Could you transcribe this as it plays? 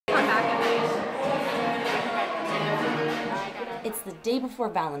the day before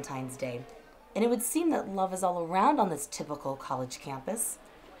Valentine's Day, and it would seem that love is all around on this typical college campus.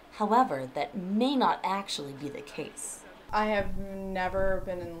 However, that may not actually be the case. I have never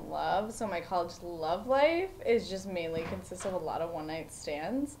been in love, so my college love life is just mainly consists of a lot of one-night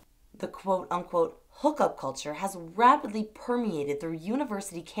stands. The quote-unquote hookup culture has rapidly permeated through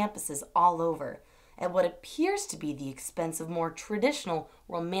university campuses all over, at what appears to be the expense of more traditional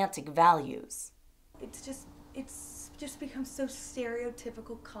romantic values. It's just become so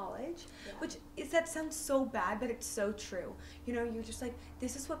stereotypical college, that sounds so bad, but it's so true. You know, you're just like,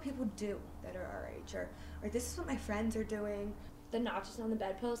 this is what people do that are our age, or this is what my friends are doing. The notches on the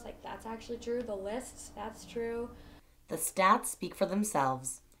bedpost, like, that's actually true. The lists, that's true. The stats speak for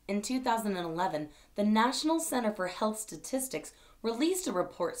themselves. In 2011, the National Center for Health Statistics released a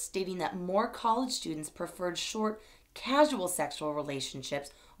report stating that more college students preferred short, casual sexual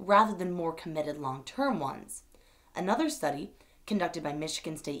relationships rather than more committed long-term ones. Another study, conducted by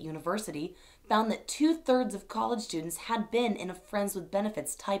Michigan State University, found that 2/3 of college students had been in a friends with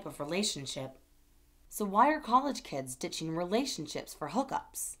benefits type of relationship. So why are college kids ditching relationships for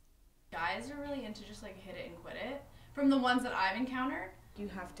hookups? Guys are really into just like hit it and quit it. From the ones that I've encountered, You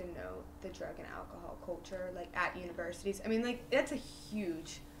have to know the drug and alcohol culture, like, at universities. I mean, like, that's a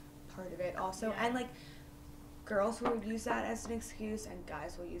huge part of it also. Yeah. And, like, girls will use that as an excuse, and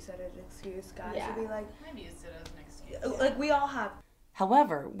guys will use that as an excuse. Guys will be like, maybe use it as an excuse. like, we all have.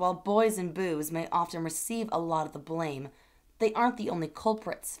 However, while boys and booze may often receive a lot of the blame, they aren't the only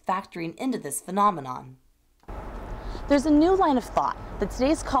culprits factoring into this phenomenon. There's a new line of thought that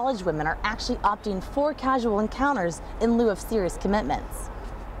today's college women are actually opting for casual encounters in lieu of serious commitments.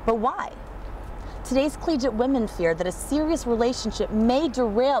 But why? Today's collegiate women fear that a serious relationship may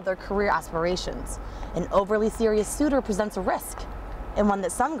derail their career aspirations. An overly serious suitor presents a risk, and one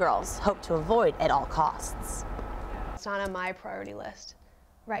that some girls hope to avoid at all costs. It's not on my priority list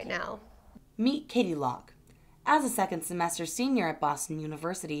right now. Meet Katie Locke. As a second semester senior at Boston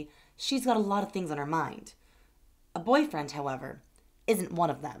University, she's got a lot of things on her mind. A boyfriend, however, isn't one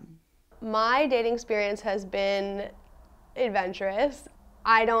of them. My dating experience has been adventurous.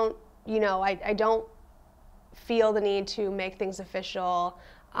 I don't feel the need to make things official,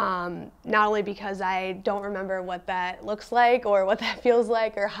 not only because I don't remember what that looks like or what that feels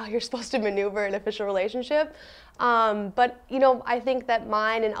like or how you're supposed to maneuver an official relationship, but I think that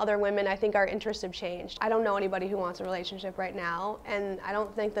mine and other women, I think our interests have changed. I don't know anybody who wants a relationship right now, and I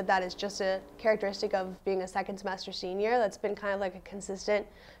don't think that that is just a characteristic of being a second semester senior. That's been kind of like a consistent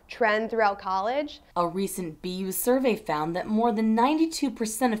trend throughout college. A recent BU survey found that more than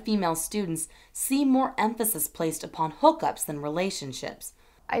 92% of female students see more emphasis placed upon hookups than relationships.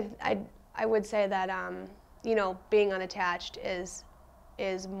 I would say that being unattached is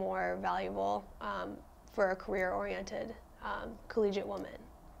more valuable for a career-oriented collegiate woman,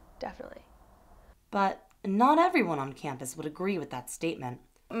 definitely. But not everyone on campus would agree with that statement.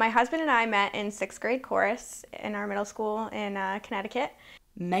 My husband and I met in 6th grade chorus in our middle school in Connecticut.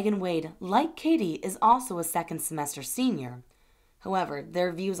 Megan Wade, like Katie, is also a second semester senior. However,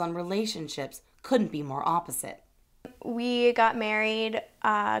 their views on relationships couldn't be more opposite. We got married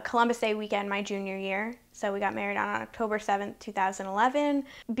Columbus Day weekend my junior year, so we got married on October 7th, 2011.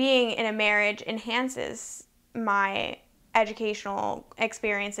 Being in a marriage enhances my educational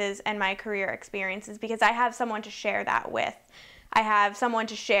experiences and my career experiences because I have someone to share that with. I have someone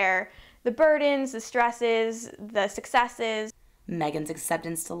to share the burdens, the stresses, the successes. Megan's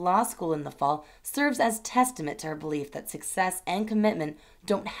acceptance to law school in the fall serves as testament to her belief that success and commitment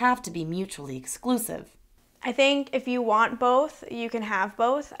don't have to be mutually exclusive. I think if you want both, you can have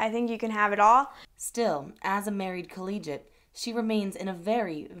both. I think you can have it all. Still, as a married collegiate, she remains in a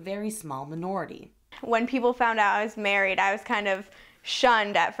very, very small minority. When people found out I was married, I was kind of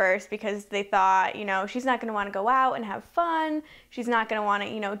shunned at first because they thought, she's not going to want to go out and have fun. She's not going to want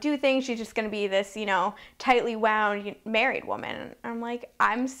to, do things. She's just going to be this, tightly wound married woman. And I'm like,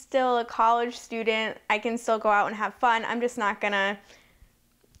 I'm still a college student. I can still go out and have fun. I'm just not going to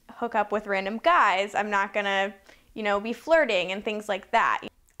hook up with random guys. I'm not going to, be flirting and things like that.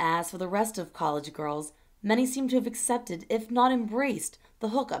 As for the rest of college girls, many seem to have accepted, if not embraced, the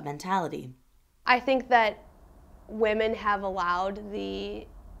hookup mentality. I think that women have allowed and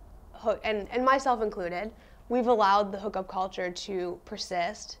myself included, we've allowed the hookup culture to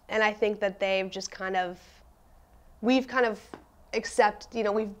persist. And I think that we've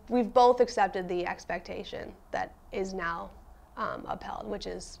both accepted the expectation that is now upheld, which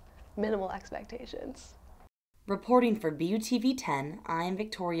is minimal expectations. Reporting for BUTV 10, I'm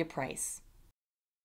Victoria Price.